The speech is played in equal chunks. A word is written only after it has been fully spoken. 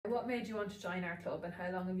What made you want to join our club and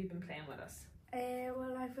how long have you been playing with us?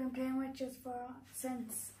 Well, I've been playing with you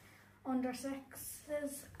since under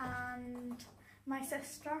sixes, and my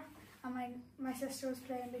sister was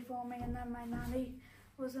playing before me, and then my nanny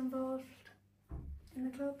was involved in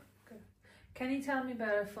the club. Good. Can you tell me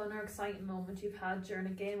about a fun or exciting moment you've had during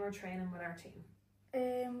a game or training with our team?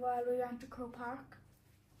 Well, we went to Crow Park.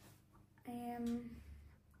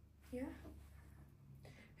 Yeah.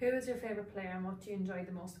 Who is your favourite player and what do you enjoy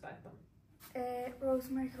the most about them?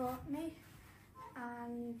 Rosemary Courtney,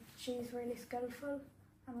 and she's really skillful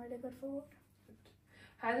and really good forward.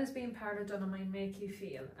 How does being part of Dunamine make you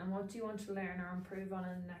feel and what do you want to learn or improve on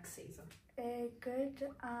in the next season? Good,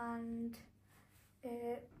 and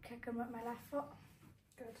kicking with my left foot.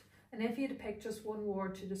 Good. And if you had to pick just one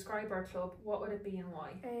word to describe our club, what would it be and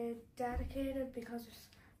why? Dedicated, because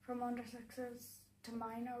from under sixes to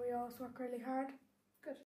minor we always work really hard.